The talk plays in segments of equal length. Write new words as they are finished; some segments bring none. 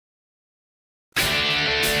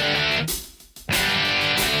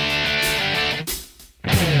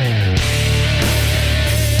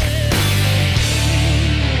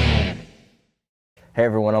Hey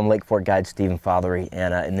everyone, I'm Lake Fork Guide Stephen Fatherree,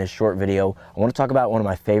 and in this short video, I want to talk about one of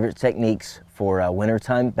my favorite techniques for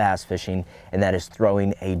wintertime bass fishing, and that is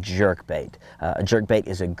throwing a jerkbait. A jerkbait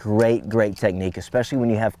is a great technique, especially when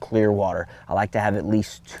you have clear water. I like to have at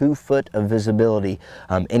least 2 foot of visibility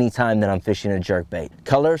anytime that I'm fishing a jerkbait.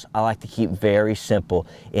 Colors, I like to keep very simple.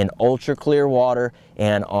 In ultra clear water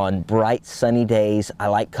and on bright sunny days, I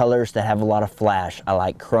like colors that have a lot of flash. I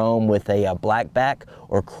like chrome with a black back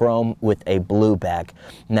or chrome with a blue back.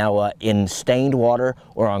 Now in stained water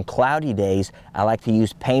or on cloudy days, I like to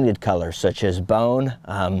use painted colors such as bone,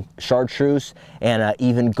 chartreuse, and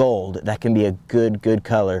even gold. That can be a good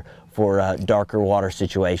color for darker water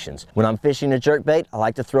situations. When I'm fishing a jerkbait, I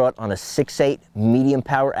like to throw it on a 6/8 medium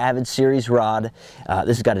power Avid series rod.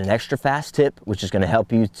 This has got an extra fast tip, which is going to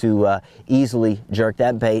help you to easily jerk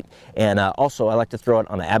that bait. And also I like to throw it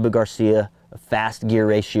on an Abu Garcia fast gear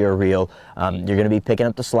ratio reel. You're going to be picking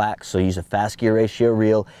up the slack, so use a fast gear ratio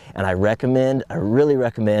reel. And I really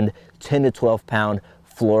recommend 10 to 12 pound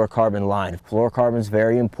fluorocarbon line. Fluorocarbon is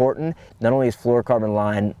very important. Not only is fluorocarbon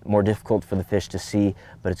line more difficult for the fish to see,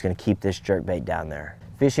 but it's going to keep this jerkbait down there.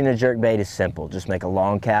 Fishing a jerkbait is simple. Just make a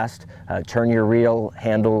long cast, turn your reel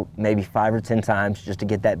handle maybe 5 or 10 times just to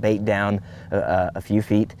get that bait down a few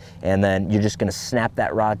feet, and then you're just gonna snap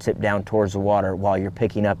that rod tip down towards the water while you're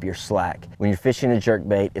picking up your slack. When you're fishing a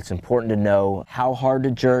jerkbait, it's important to know how hard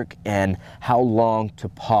to jerk and how long to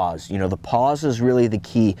pause. You know, the pause is really the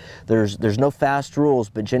key. There's no fast rules,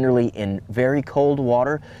 but generally in very cold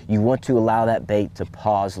water, you want to allow that bait to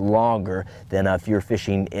pause longer than if you're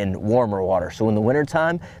fishing in warmer water. So in the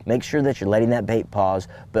wintertime, make sure that you're letting that bait pause,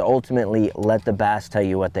 but ultimately let the bass tell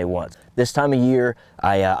you what they want. This time of year,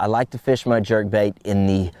 I like to fish my jerkbait in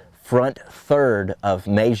the front third of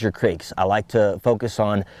major creeks. I like to focus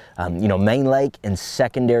on main lake and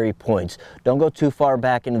secondary points. Don't go too far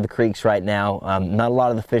back into the creeks right now. Not a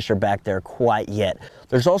lot of the fish are back there quite yet.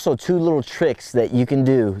 There's also 2 little tricks that you can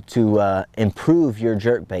do to improve your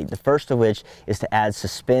jerkbait. The first of which is to add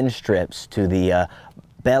suspend strips to the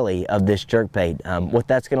belly of this jerkbait. What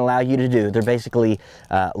that's going to allow you to do, they're basically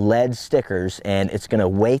lead stickers, and it's going to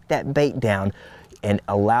weight that bait down and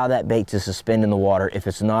allow that bait to suspend in the water if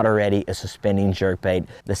it's not already a suspending jerkbait.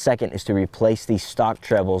 The second is to replace these stock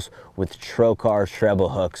trebles with trocar treble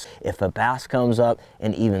hooks. If a bass comes up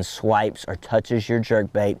and even swipes or touches your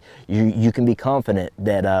jerkbait, you can be confident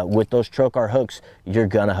that with those trocar hooks, you're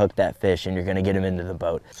gonna hook that fish and you're gonna get him into the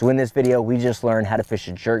boat. So in this video, we just learned how to fish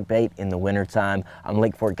a jerkbait in the wintertime. I'm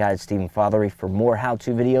Lake Fork Guide Stephen Fatherree. For more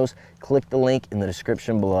how-to videos, click the link in the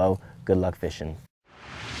description below. Good luck fishing.